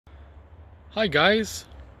Hi guys,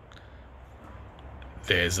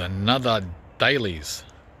 there's another dailies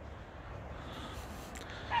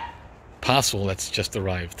parcel that's just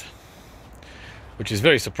arrived, which is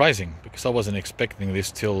very surprising because I wasn't expecting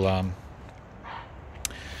this till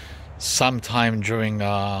sometime during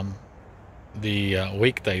the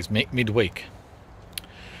weekdays, midweek.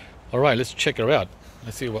 Alright, let's check her out.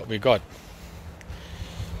 Let's see what we got.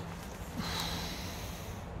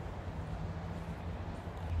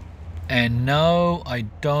 And no, I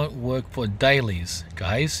don't work for dailies,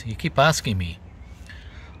 guys. You keep asking me.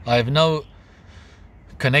 I have no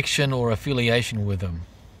connection or affiliation with them.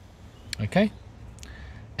 Okay?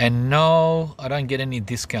 And no, I don't get any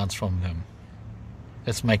discounts from them.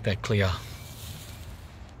 Let's make that clear.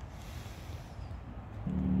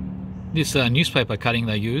 This newspaper cutting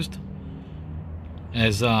they used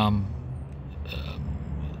as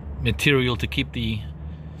material to keep the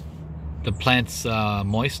plants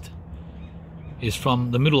moist is from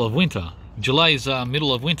the middle of winter. July is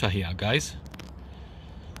middle of winter here, guys.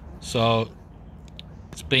 So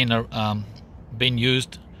it's been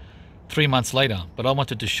used 3 months later. But I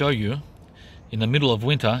wanted to show you in the middle of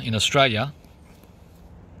winter in Australia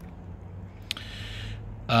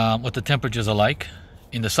what the temperatures are like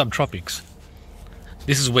in the subtropics.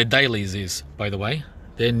 This is where dailies is, by the way.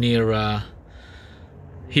 They're near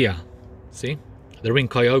here. See? They're in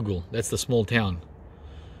Kyogle. That's the small town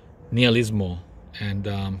near Lismore and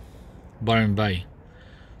Byron Bay.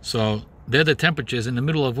 So they're the temperatures in the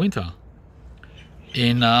middle of winter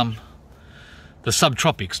in the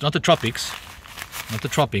subtropics, not the tropics, not the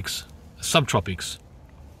tropics, subtropics.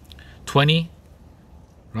 20,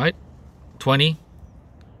 right? 20,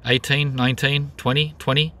 18, 19, 20,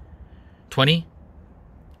 20, 20,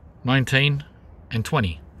 19 and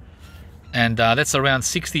 20. And that's around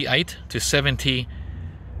 68 to 70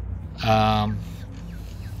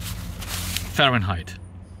 Fahrenheit.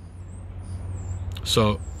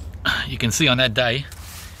 So you can see on that day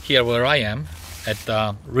here where I am at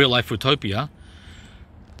real life Fruitopia,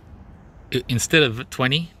 instead of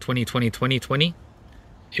 20,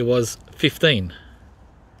 it was 15.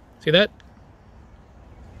 See that?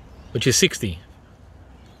 Which is 60.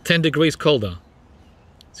 10 degrees colder.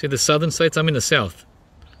 See the southern states? I'm in the south.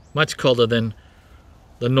 Much colder than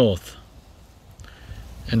the north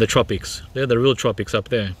and the tropics. They're the real tropics up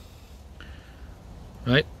there.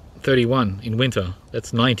 Right? 31 in winter.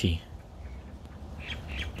 That's 90.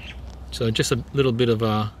 So just a little bit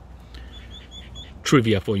of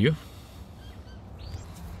trivia for you.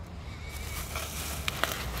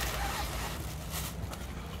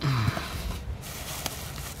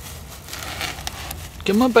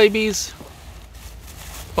 Come on, babies.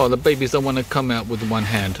 Oh, the babies don't want to come out with one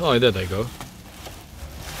hand. Oh, there they go.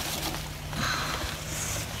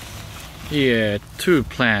 Yeah, 2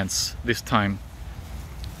 plants this time.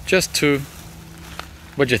 Just 2.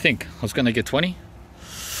 What'd you think? I was going to get 20?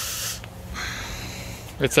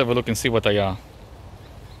 Let's have a look and see what they are.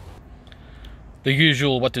 The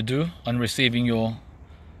usual what to do on receiving your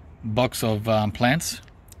box of plants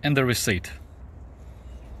and the receipt.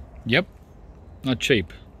 Yep, not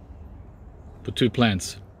cheap for 2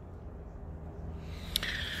 plants.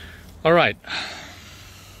 All right.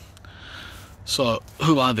 So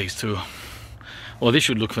who are these 2? Well, this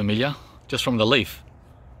should look familiar just from the leaf.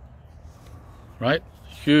 Right?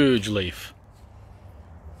 Huge leaf.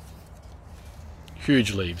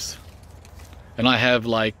 Huge leaves. And I have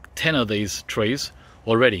like 10 of these trees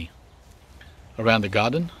already around the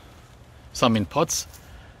garden. Some in pots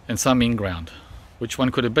and some in ground. Which one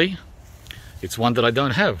could it be? It's one that I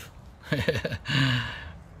don't have.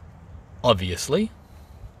 Obviously.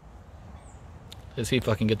 Let's see if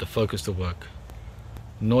I can get the focus to work.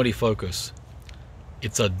 Naughty focus.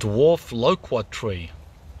 It's a dwarf loquat tree.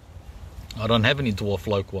 I don't have any dwarf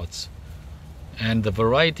loquats. And the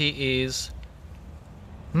variety is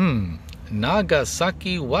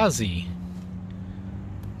Nagasaki Waze.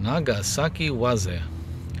 Nagasaki Waze.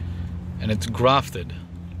 And it's grafted.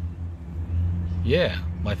 Yeah,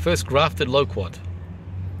 my first grafted loquat.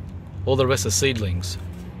 All the rest are seedlings.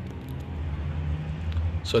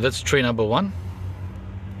 So that's tree number 1.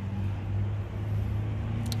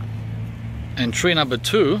 And tree number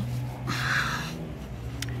 2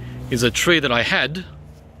 is a tree that I had,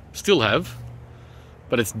 still have,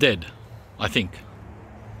 but it's dead, I think.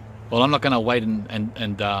 Well, I'm not going to wait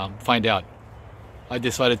and find out. I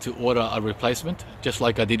decided to order a replacement, just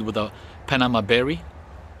like I did with the Panama berry,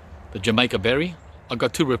 the Jamaica berry. I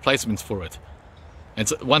got 2 replacements for it. And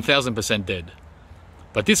it's 1000% dead.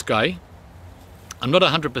 But this guy, I'm not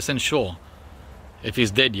 100% sure if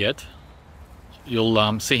he's dead yet.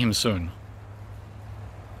 You'll see him soon.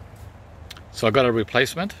 So I got a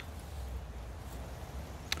replacement.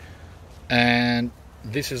 And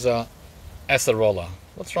this is a acerola.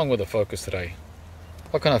 What's wrong with the focus today?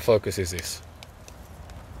 What kind of focus is this?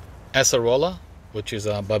 Acerola, which is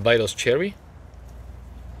a Barbados cherry.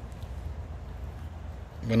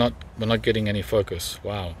 We're not getting any focus.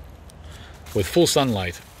 Wow. With full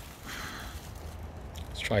sunlight.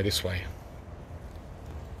 Let's try this way.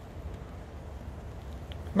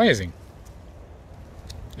 Amazing.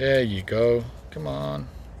 There you go. Come on.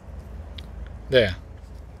 There.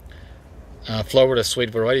 Florida sweet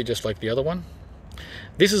variety, just like the other one.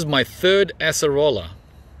 This is my third acerola.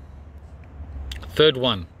 Third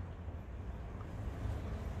one.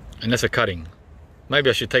 And that's a cutting. Maybe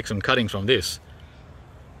I should take some cuttings from this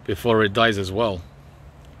before it dies as well.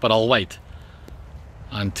 But I'll wait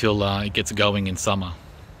until it gets going in summer.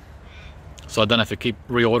 So I don't have to keep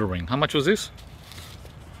reordering. How much was this?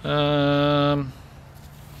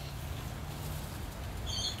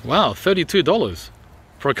 Wow, $32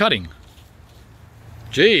 for a cutting.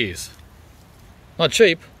 Jeez. Not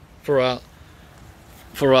cheap for a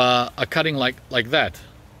cutting like that.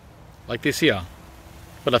 Like this here.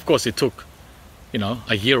 But of course it took, you know,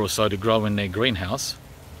 a year or so to grow in their greenhouse.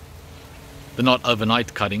 They're not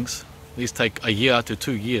overnight cuttings. These take a year to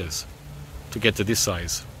 2 years to get to this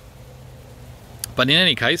size. But in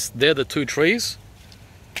any case, they're the two trees.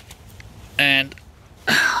 And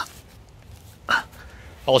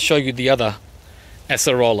I'll show you the other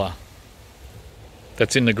acerola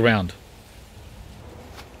that's in the ground.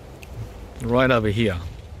 Right over here.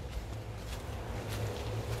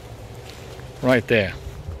 Right there.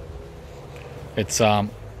 It's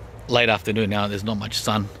late afternoon now, there's not much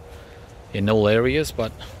sun in all areas,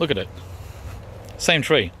 but look at it. Same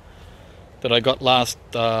tree that I got last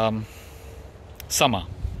summer.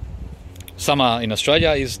 Summer in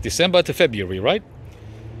Australia is December to February, right?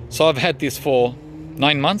 So I've had this for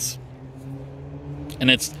 9 months, and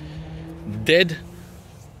it's dead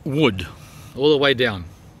wood all the way down.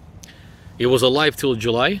 It was alive till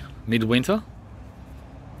July, midwinter,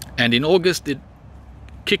 and in August it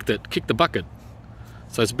kicked the bucket.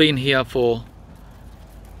 So it's been here for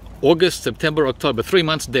August, September, October, 3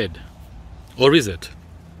 months dead. Or is it?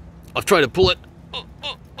 I've tried to pull it.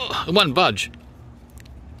 It won't budge.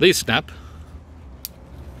 These snap.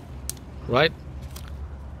 Right?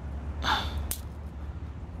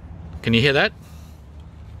 Can you hear that?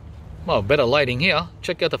 Well, better lighting here.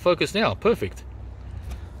 Check out the focus now. Perfect.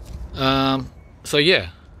 So yeah.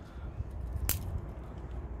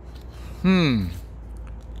 The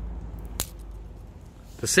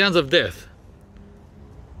sounds of death.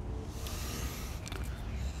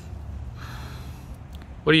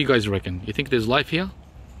 What do you guys reckon? You think there's life here?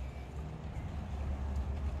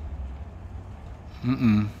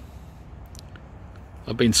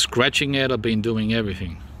 I've been scratching it, I've been doing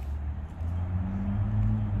everything.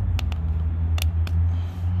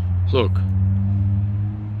 Look.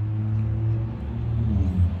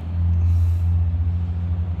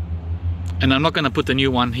 And I'm not going to put the new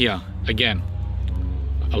one here again.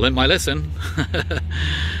 I learned my lesson.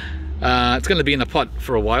 It's going to be in a pot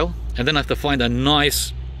for a while, and then I have to find a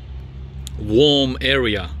nice warm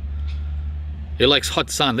area. It likes hot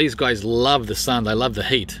sun. These guys love the sun, they love the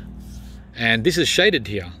heat. And this is shaded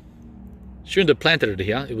here. Shouldn't have planted it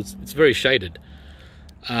here. It's very shaded.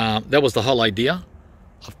 That was the whole idea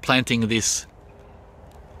of planting this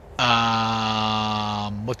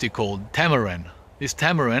what's it called? Tamarind. This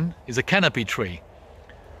tamarind is a canopy tree,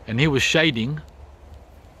 and he was shading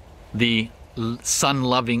the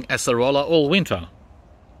sun-loving acerola all winter.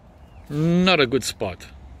 Not a good spot.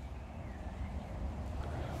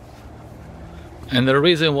 And the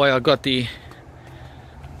reason why I got the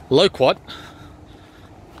loquat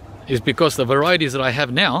is because the varieties that I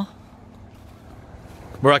have now,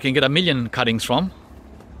 where I can get 1 million cuttings from,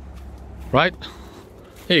 right?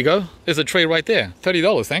 Here you go. There's a tree right there.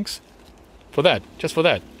 $30, thanks. For that, just for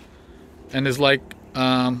that. And there's like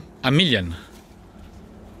 1 million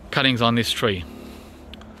cuttings on this tree.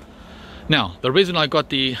 Now, the reason I got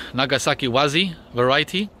the Nagasaki Wazi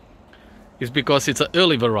variety is because it's an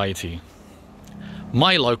early variety.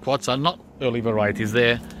 My loquats are not early varieties,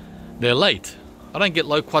 they're late. I don't get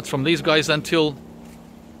loquats from these guys until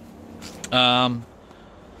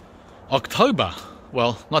October.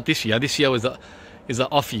 Well, not this year. This year is an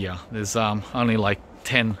off year. There's only like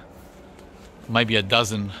 10, maybe a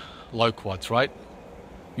dozen loquats, right?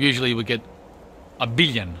 Usually we get 1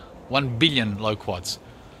 billion loquats.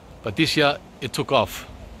 But this year it took off,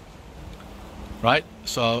 right?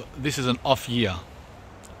 So this is an off year.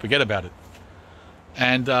 Forget about it.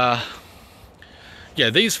 And yeah,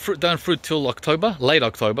 these don't fruit till October, late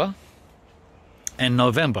October. and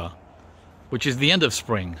November, which is the end of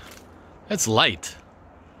spring. That's late.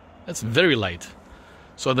 That's very late.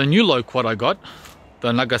 So the new loquat I got,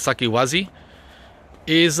 the Nagasaki Wazi,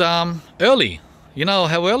 is early. You know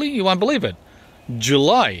how early? You won't believe it.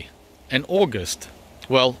 July and August.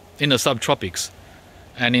 Well, in the subtropics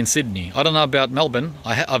and in Sydney. I don't know about Melbourne.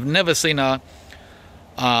 I've never seen a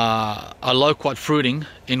loquat fruiting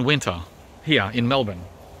in winter here in Melbourne.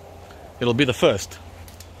 It'll be the first.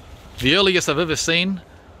 The earliest I've ever seen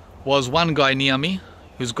was one guy near me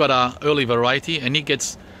who's got a early variety, and he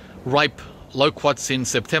gets ripe loquats in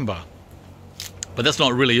September. But that's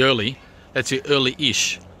not really early. That's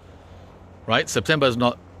early-ish, right? September is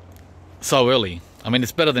not so early. I mean,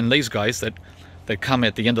 it's better than these guys that come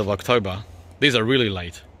at the end of October. These are really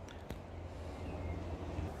late.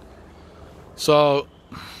 So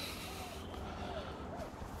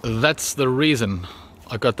that's the reason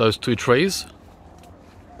I got those two trees,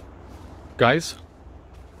 guys.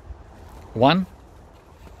 One,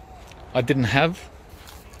 I didn't have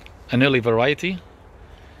an early variety,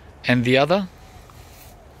 and the other,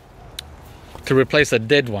 to replace a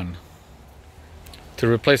dead one.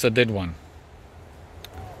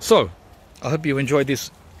 So I hope you enjoyed this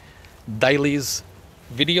dailies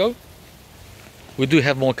video. We do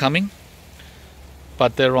have more coming,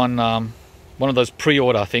 but they're on one of those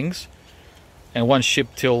pre-order things, and one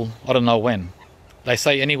shipped till I don't know when. They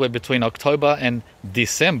say anywhere between October and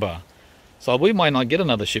December, so we might not get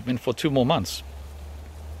another shipment for 2 more months.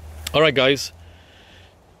 Alright guys,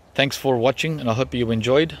 thanks for watching, and I hope you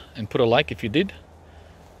enjoyed, and put a like if you did,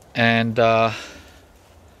 and don't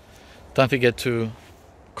forget to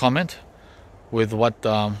comment with what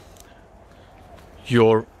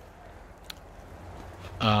your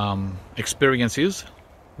experience is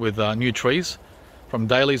with new trees from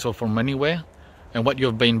dailies or from anywhere, and what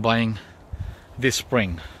you've been buying this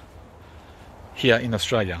spring here in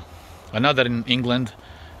Australia. I know that in England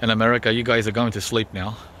and America you guys are going to sleep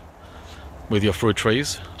now with your fruit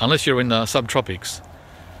trees, unless you're in the subtropics.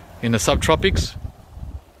 In the subtropics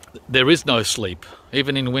there is no sleep,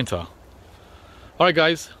 even in winter. Alright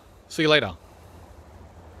guys, see you later.